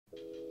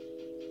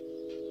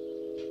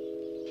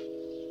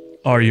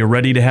Are you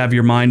ready to have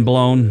your mind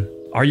blown?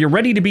 Are you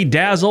ready to be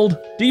dazzled?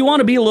 Do you want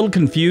to be a little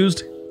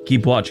confused?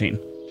 Keep watching.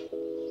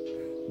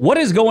 What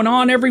is going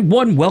on,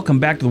 everyone? Welcome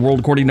back to the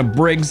world according to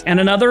Briggs and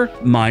another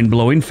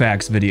mind-blowing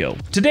facts video.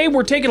 Today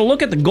we're taking a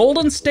look at the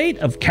golden state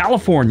of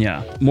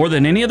California. More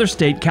than any other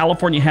state,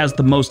 California has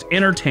the most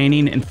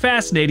entertaining and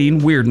fascinating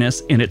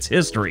weirdness in its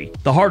history.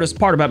 The hardest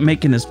part about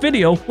making this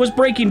video was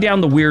breaking down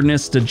the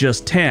weirdness to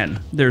just 10.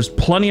 There's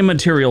plenty of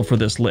material for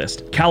this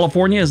list.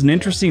 California is an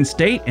interesting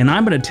state, and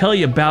I'm going to tell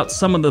you about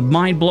some of the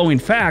mind-blowing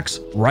facts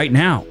right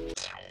now.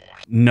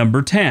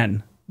 Number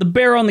 10. The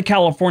bear on the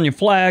California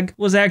flag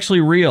was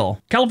actually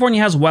real.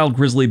 California has a wild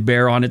grizzly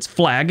bear on its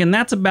flag, and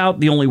that's about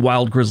the only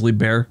wild grizzly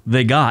bear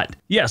they got.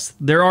 Yes,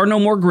 there are no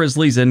more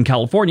grizzlies in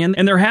California,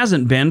 and there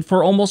hasn't been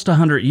for almost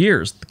 100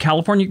 years. The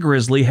California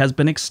grizzly has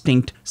been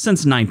extinct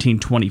since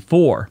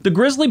 1924. The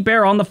grizzly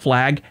bear on the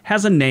flag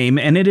has a name,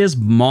 and it is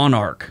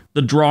Monarch.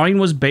 The drawing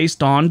was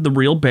based on the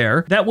real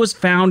bear that was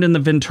found in the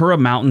Ventura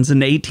Mountains in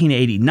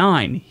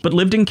 1889, but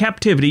lived in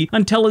captivity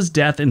until his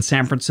death in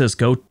San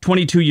Francisco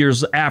 22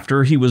 years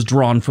after he was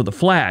drawn for the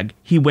flag.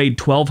 He weighed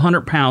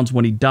 1,200 pounds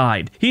when he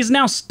died. He's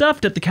now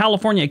stuffed at the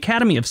California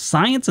Academy of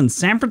Science in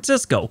San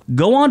Francisco.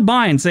 Go on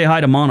by and say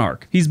hi to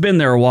Monarch. He's been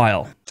there a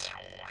while.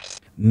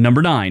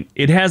 Number 9.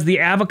 It has the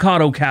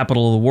avocado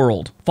capital of the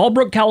world.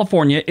 Fallbrook,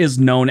 California is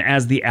known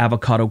as the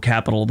avocado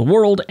capital of the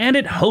world, and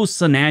it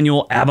hosts an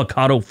annual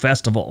avocado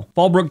festival.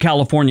 Fallbrook,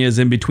 California is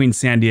in between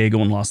San Diego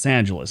and Los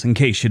Angeles, in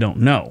case you don't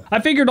know. I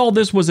figured all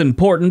this was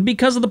important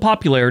because of the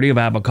popularity of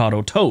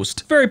avocado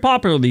toast. Very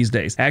popular these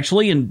days.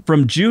 Actually,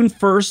 from June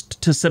 1st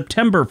to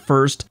September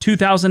 1st,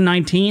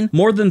 2019,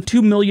 more than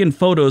 2 million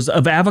photos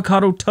of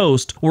avocado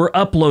toast were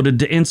uploaded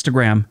to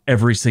Instagram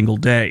every single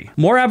day.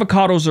 More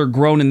avocados are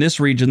grown in this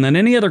region than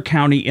any other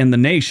county in the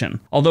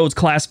nation. Although it's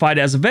classified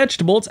as a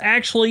vegetable, it's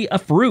actually a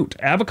fruit.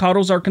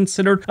 Avocados are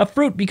considered a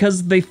fruit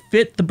because they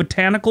fit the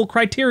botanical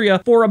criteria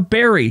for a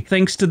berry,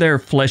 thanks to their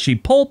fleshy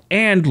pulp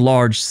and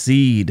large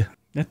seed.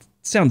 That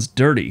sounds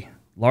dirty.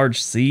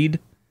 Large seed?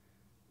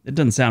 It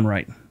doesn't sound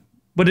right.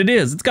 But it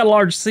is. It's got a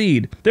large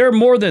seed. There are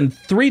more than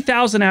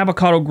 3,000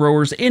 avocado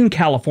growers in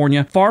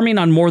California, farming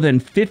on more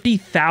than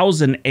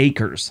 50,000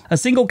 acres. A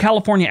single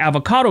California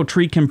avocado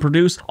tree can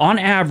produce, on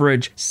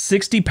average,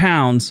 60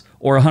 pounds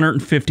or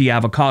 150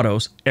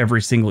 avocados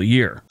every single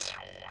year.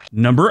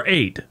 Number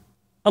 8.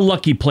 A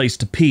lucky place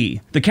to pee.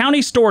 The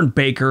county store in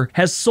Baker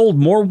has sold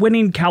more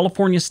winning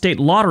California state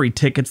lottery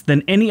tickets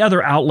than any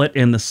other outlet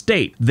in the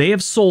state. They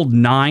have sold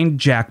 9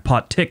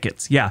 jackpot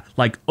tickets. Yeah,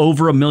 like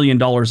over $1 million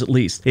at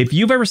least. If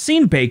you've ever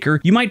seen Baker,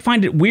 you might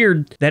find it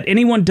weird that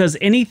anyone does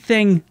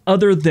anything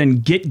other than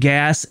get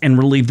gas and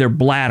relieve their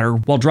bladder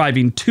while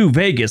driving to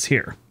Vegas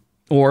here.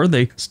 Or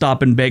they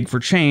stop and beg for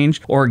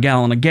change or a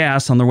gallon of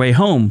gas on their way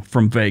home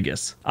from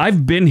Vegas.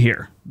 I've been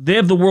here. They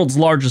have the world's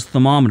largest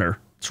thermometer.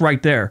 It's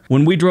right there.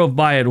 When we drove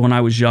by it when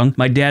I was young,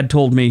 my dad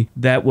told me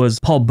that was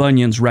Paul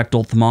Bunyan's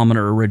rectal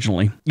thermometer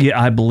originally. Yeah,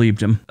 I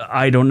believed him.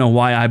 I don't know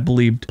why I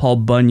believed Paul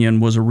Bunyan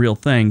was a real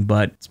thing,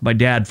 but it's my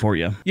dad for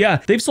you.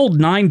 Yeah, they've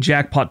sold 9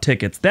 jackpot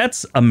tickets.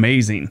 That's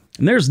amazing.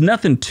 And there's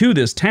nothing to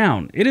this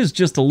town. It is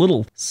just a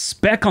little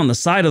speck on the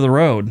side of the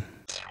road.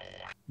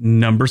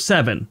 Number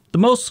 7. The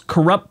most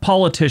corrupt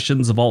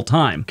politicians of all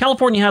time.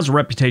 California has a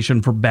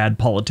reputation for bad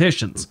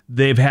politicians.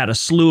 They've had a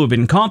slew of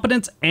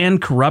incompetence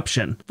and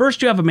corruption.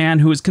 First, you have a man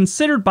who is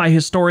considered by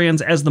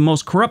historians as the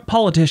most corrupt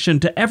politician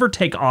to ever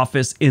take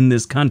office in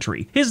this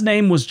country. His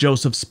name was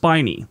Joseph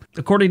Spiney.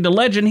 According to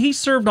legend, he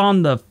served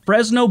on the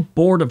Fresno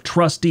Board of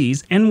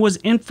Trustees and was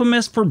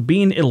infamous for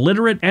being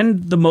illiterate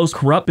and the most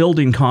corrupt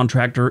building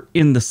contractor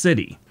in the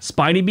city.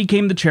 Spiney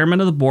became the chairman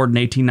of the board in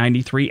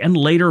 1893 and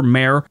later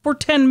mayor for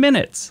 10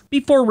 minutes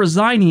before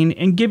resigning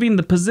and giving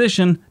the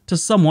position to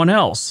someone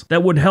else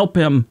that would help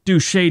him do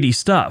shady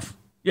stuff.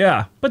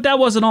 Yeah, but that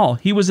wasn't all.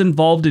 He was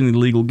involved in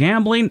illegal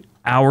gambling,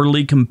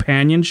 hourly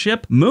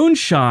companionship,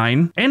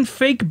 moonshine, and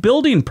fake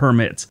building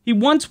permits. He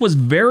once was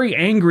very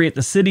angry at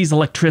the city's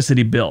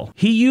electricity bill.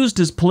 He used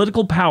his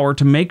political power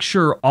to make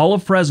sure all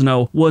of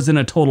Fresno was in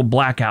a total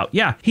blackout.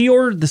 Yeah, he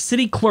ordered the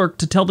city clerk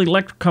to tell the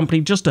electric company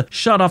just to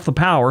shut off the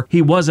power.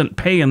 He wasn't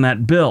paying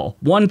that bill.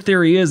 One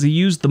theory is he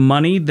used the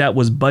money that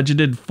was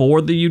budgeted for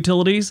the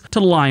utilities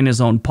to line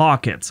his own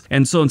pockets.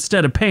 And so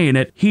instead of paying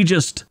it, he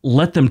just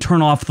let them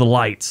turn off the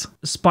lights.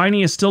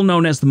 Spiney is still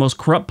known as the most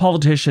corrupt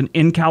politician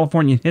in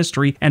California history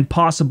and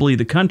possibly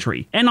the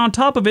country. And on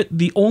top of it,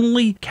 the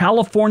only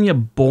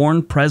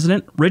California-born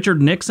president,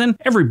 Richard Nixon,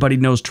 everybody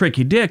knows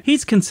Tricky Dick,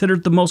 he's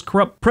considered the most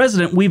corrupt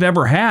president we've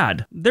ever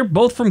had. They're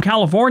both from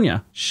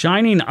California.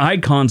 Shining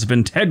icons of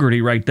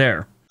integrity right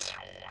there.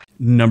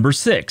 Number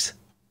 6.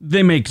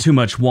 They make too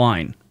much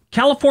wine.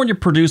 California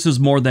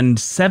produces more than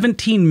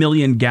 17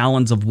 million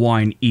gallons of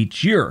wine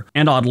each year,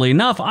 and oddly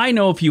enough, I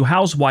know a few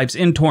housewives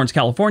in Torrance,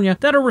 California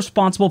that are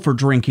responsible for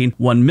drinking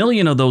 1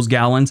 million of those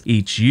gallons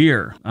each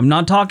year. I'm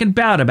not talking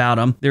bad about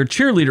them. They're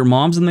cheerleader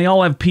moms and they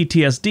all have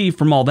PTSD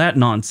from all that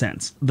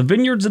nonsense. The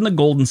vineyards in the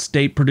Golden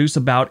State produce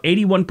about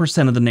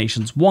 81% of the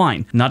nation's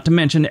wine, not to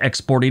mention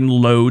exporting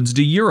loads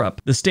to Europe.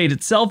 The state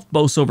itself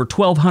boasts over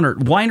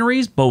 1,200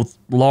 wineries, both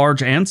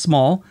large and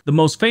small. The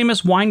most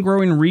famous wine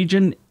growing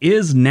region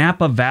is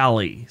Napa Valley.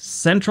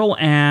 Central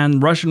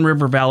and Russian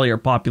River Valley are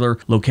popular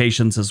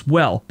locations as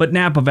well, but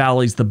Napa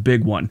Valley's the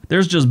big one.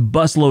 There's just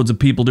busloads of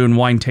people doing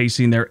wine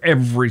tasting there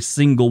every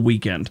single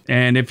weekend.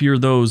 And if you're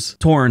those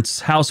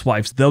Torrance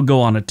housewives, they'll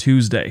go on a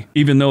Tuesday,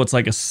 even though it's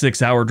like a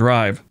 6-hour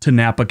drive to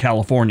Napa,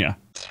 California.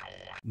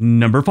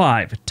 Number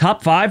 5.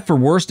 Top 5 for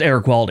worst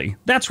air quality.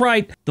 That's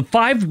right, the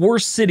 5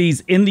 worst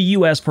cities in the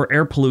US for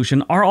air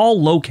pollution are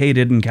all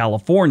located in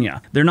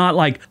California. They're not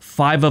like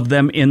 5 of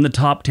them in the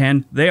top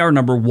 10. They are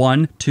number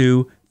 1,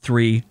 2,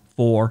 3,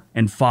 4,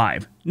 and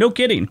 5. No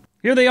kidding.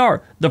 Here they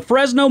are. The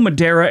Fresno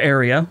Madera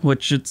area,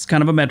 which it's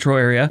kind of a metro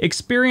area,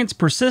 experienced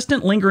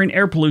persistent lingering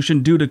air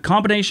pollution due to a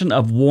combination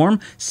of warm,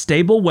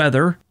 stable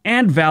weather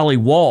and valley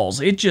walls.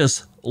 It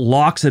just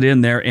locks it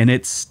in there and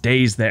it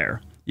stays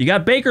there. You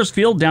got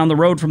Bakersfield down the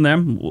road from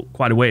them, well,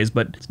 quite a ways,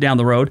 but it's down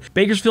the road.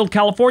 Bakersfield,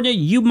 California,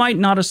 you might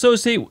not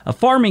associate a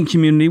farming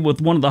community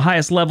with one of the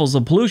highest levels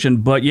of pollution,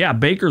 but yeah,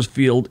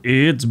 Bakersfield,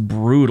 it's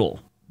brutal.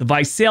 The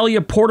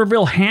Visalia,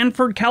 Porterville,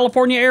 Hanford,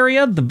 California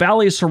area, the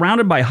valley is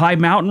surrounded by high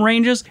mountain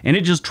ranges, and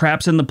it just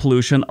traps in the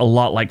pollution a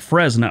lot like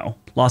Fresno.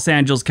 Los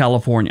Angeles,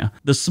 California.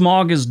 The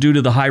smog is due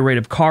to the high rate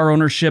of car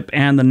ownership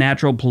and the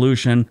natural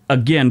pollution,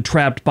 again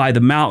trapped by the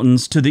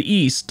mountains to the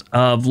east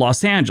of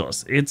Los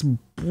Angeles. It's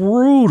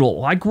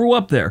brutal. I grew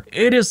up there.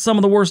 It is some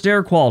of the worst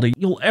air quality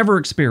you'll ever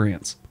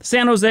experience.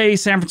 San Jose,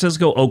 San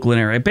Francisco,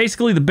 Oakland area.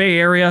 Basically, the Bay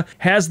Area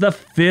has the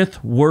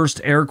 5th worst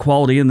air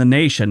quality in the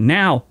nation.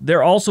 Now,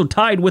 they're also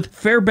tied with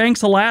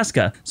Fairbanks,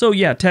 Alaska. So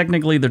yeah,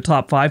 technically they're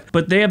top 5,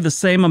 but they have the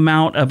same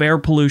amount of air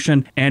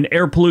pollution and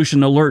air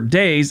pollution alert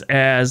days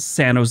as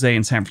San Jose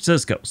and San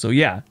Francisco. So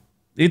yeah,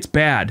 it's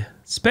bad.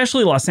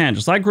 Especially Los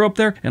Angeles. I grew up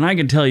there, and I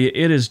can tell you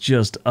it is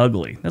just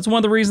ugly. That's one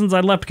of the reasons I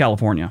left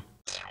California.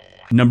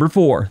 Number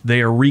 4, they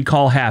are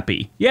recall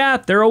happy. Yeah,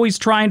 they're always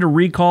trying to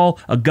recall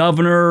a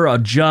governor, a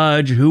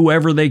judge,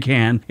 whoever they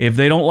can. If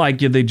they don't like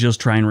you, they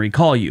just try and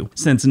recall you.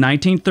 Since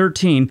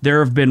 1913,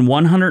 there have been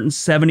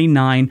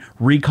 179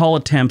 recall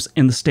attempts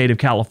in the state of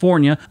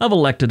California of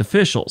elected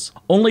officials.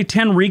 Only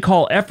 10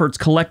 recall efforts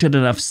collected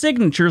enough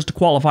signatures to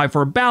qualify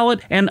for a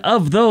ballot, and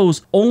of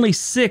those, only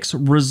 6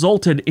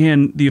 resulted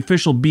in the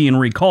official being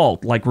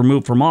recalled, like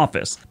removed from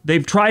office.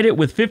 They've tried it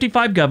with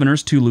 55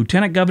 governors, 2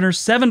 lieutenant governors,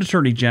 7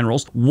 attorney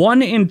generals,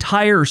 1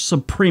 entire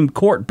Supreme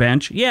Court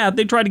bench. Yeah,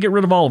 they tried to get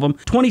rid of all of them.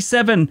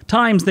 27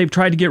 times they've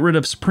tried to get rid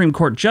of Supreme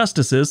Court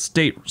justices,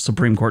 state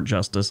Supreme Court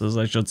justices,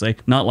 I should say,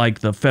 not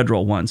like the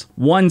federal ones.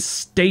 1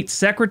 state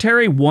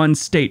secretary, 1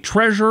 state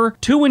treasurer,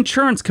 2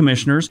 insurance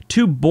commissioners,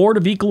 2 Board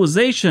of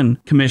Equalization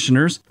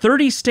commissioners,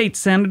 30 state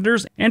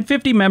senators, and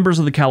 50 members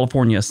of the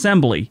California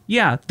Assembly.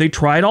 Yeah, they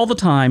tried all the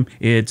time.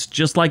 It's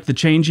just like the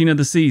changing of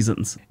the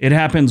seasons. It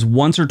happens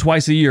once or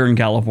twice a year in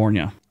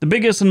California. The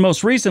biggest and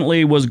most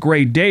recently was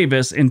Gray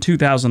Davis in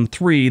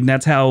 2003, and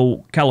that's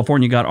how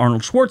California got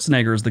Arnold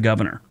Schwarzenegger as the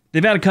governor.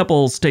 They've had a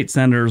couple state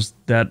senators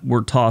that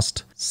were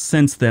tossed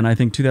since then, I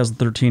think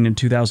 2013 and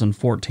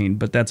 2014,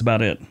 but that's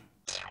about it.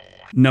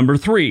 Number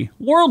 3,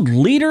 world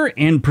leader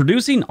in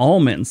producing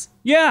almonds.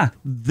 Yeah,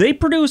 they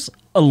produce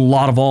a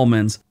lot of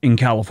almonds in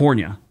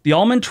California. The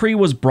almond tree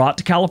was brought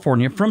to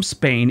California from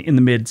Spain in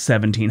the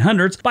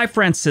mid-1700s by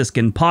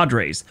Franciscan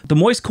padres. The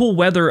moist, cool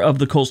weather of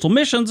the coastal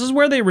missions is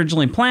where they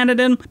originally planted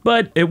in,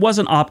 but it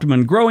wasn't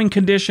optimum growing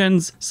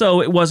conditions,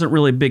 so it wasn't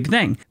really a big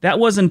thing. That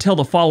was until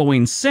the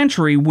following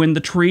century when the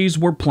trees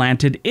were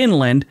planted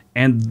inland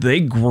and they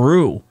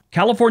grew.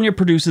 California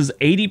produces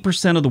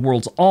 80% of the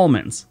world's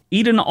almonds.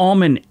 Eat an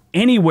almond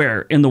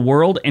anywhere in the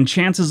world and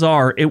chances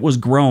are it was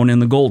grown in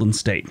the Golden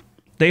State.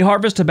 They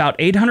harvest about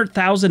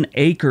 800,000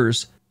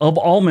 acres of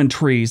almond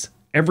trees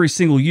every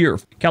single year.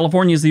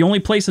 California is the only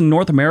place in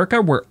North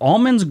America where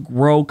almonds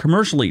grow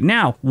commercially.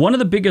 Now, one of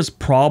the biggest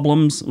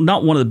problems,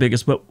 not one of the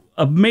biggest, but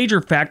a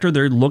major factor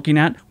they're looking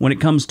at when it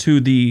comes to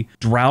the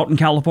drought in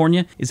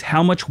California is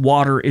how much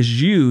water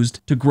is used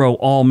to grow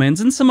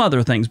almonds and some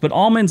other things. But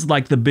almonds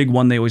like the big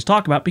one they always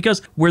talk about because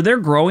where they're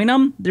growing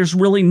them, there's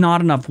really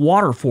not enough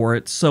water for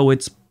it. So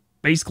it's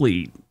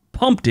basically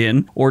pumped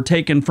in or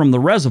taken from the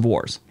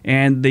reservoirs.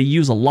 And they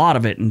use a lot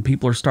of it and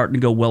people are starting to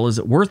go, well, is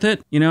it worth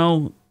it? You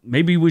know,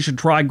 maybe we should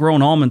try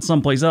growing almonds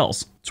someplace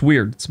else. It's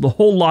weird. It's a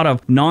whole lot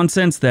of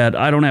nonsense that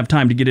I don't have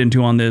time to get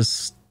into on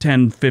this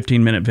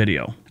 10-15 minute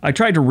video. I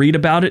tried to read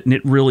about it and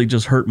it really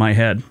just hurt my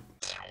head.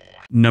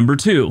 Number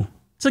 2,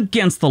 it's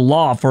against the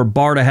law for a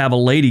bar to have a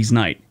ladies'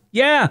 night.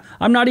 Yeah,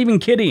 I'm not even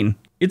kidding.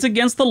 It's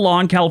against the law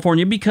in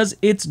California because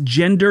it's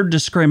gender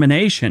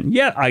discrimination.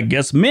 Yeah, I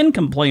guess men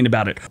complain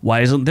about it.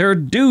 Why isn't there a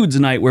dude's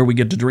night where we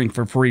get to drink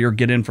for free or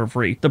get in for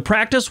free? The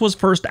practice was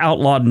first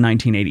outlawed in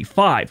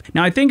 1985.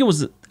 Now, I think it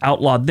was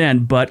outlawed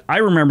then, but I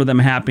remember them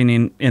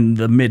happening in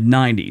the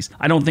mid-90s.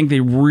 I don't think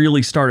they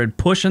really started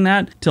pushing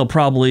that till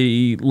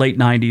probably late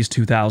 90s,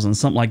 2000s,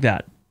 something like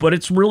that. But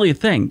it's really a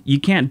thing. You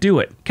can't do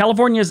it.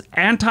 California's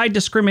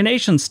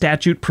anti-discrimination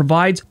statute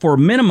provides for a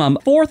minimum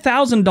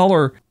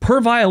 $4,000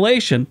 per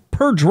violation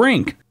per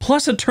drink,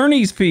 plus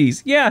attorney's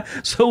fees. Yeah,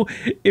 so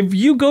if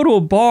you go to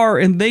a bar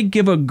and they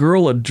give a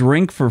girl a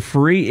drink for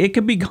free, it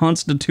could be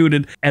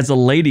constituted as a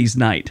ladies'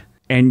 night.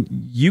 And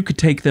you could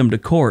take them to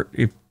court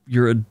if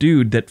you're a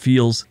dude that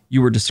feels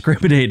you were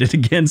discriminated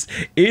against.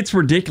 It's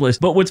ridiculous.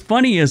 But what's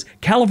funny is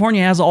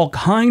California has all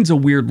kinds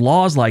of weird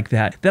laws like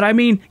that. I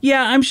mean,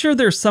 yeah, I'm sure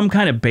there's some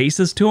kind of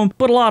basis to them,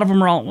 but a lot of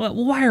them are all, well,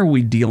 why are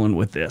we dealing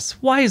with this?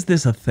 Why is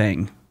this a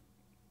thing?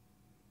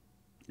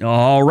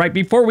 All right,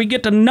 before we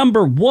get to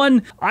number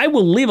 1, I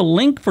will leave a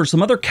link for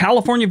some other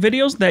California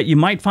videos that you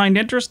might find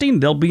interesting.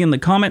 They'll be in the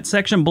comment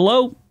section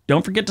below.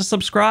 Don't forget to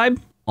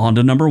subscribe. On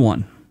to number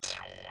 1.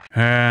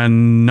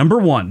 And number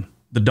 1,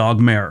 the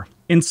dog mayor.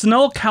 In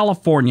Sunol,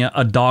 California,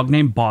 a dog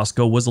named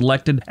Bosco was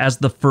elected as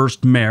the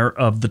first mayor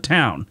of the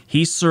town.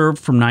 He served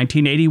from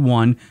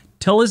 1981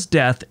 till his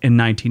death in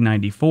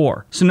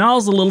 1994. Sunol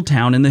is a little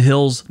town in the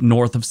hills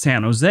north of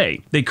San Jose.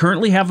 They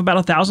currently have about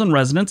 1,000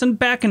 residents, and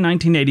back in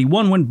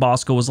 1981 when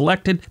Bosco was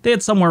elected, they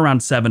had somewhere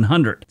around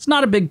 700. It's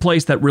not a big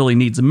place that really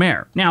needs a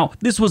mayor. Now,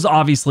 this was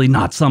obviously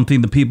not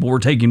something the people were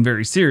taking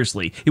very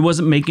seriously. He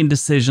wasn't making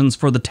decisions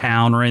for the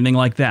town or anything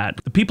like that.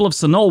 The people of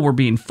Sunol were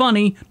being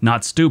funny,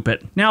 not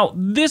stupid. Now,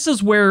 this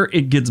is where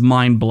it gets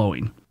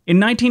mind-blowing. In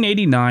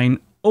 1989,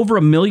 over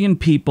 1 million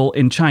people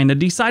in China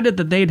decided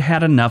that they'd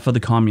had enough of the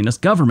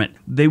communist government.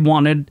 They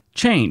wanted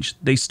change.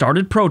 They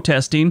started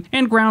protesting,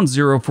 and ground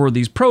zero for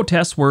these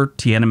protests were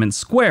Tiananmen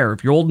Square.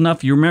 If you're old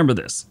enough, you remember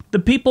this. The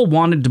people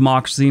wanted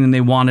democracy, and they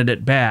wanted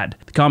it bad.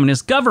 The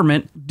communist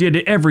government did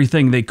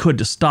everything they could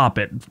to stop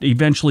it,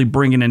 eventually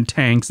bringing in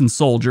tanks and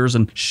soldiers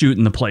and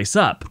shooting the place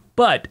up.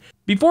 But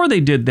before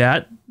they did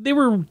that, they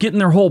were getting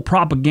their whole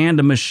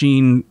propaganda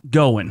machine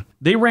going.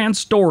 They ran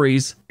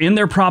stories in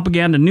their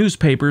propaganda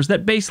newspapers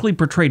that basically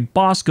portrayed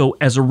Bosco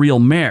as a real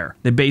mayor.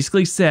 They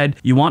basically said,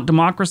 you want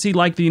democracy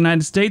like the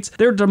United States?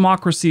 Their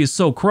democracy is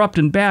so corrupt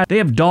and bad, they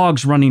have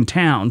dogs running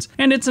towns.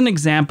 And it's an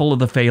example of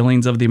the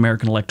failings of the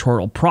American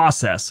electoral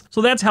process.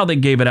 So that's how they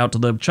gave it out to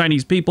the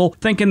Chinese people,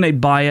 thinking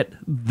they'd buy it.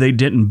 They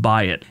didn't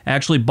buy it.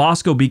 Actually,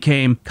 Bosco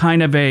became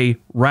kind of a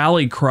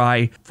rally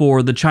cry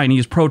for the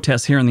Chinese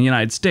protests here in the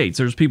United States.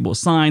 There's people with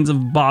signs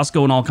of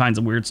Bosco and all kinds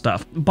of weird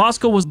stuff.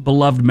 Bosco was a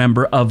beloved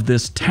member of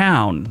this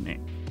town.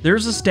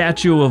 There's a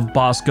statue of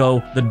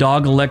Bosco, the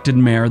dog elected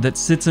mayor, that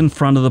sits in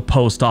front of the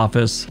post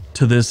office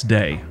to this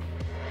day.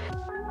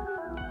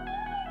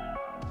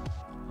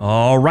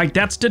 All right,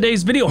 that's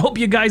today's video. Hope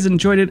you guys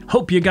enjoyed it.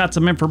 Hope you got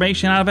some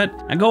information out of it.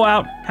 And go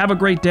out, have a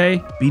great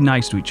day, be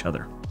nice to each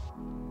other.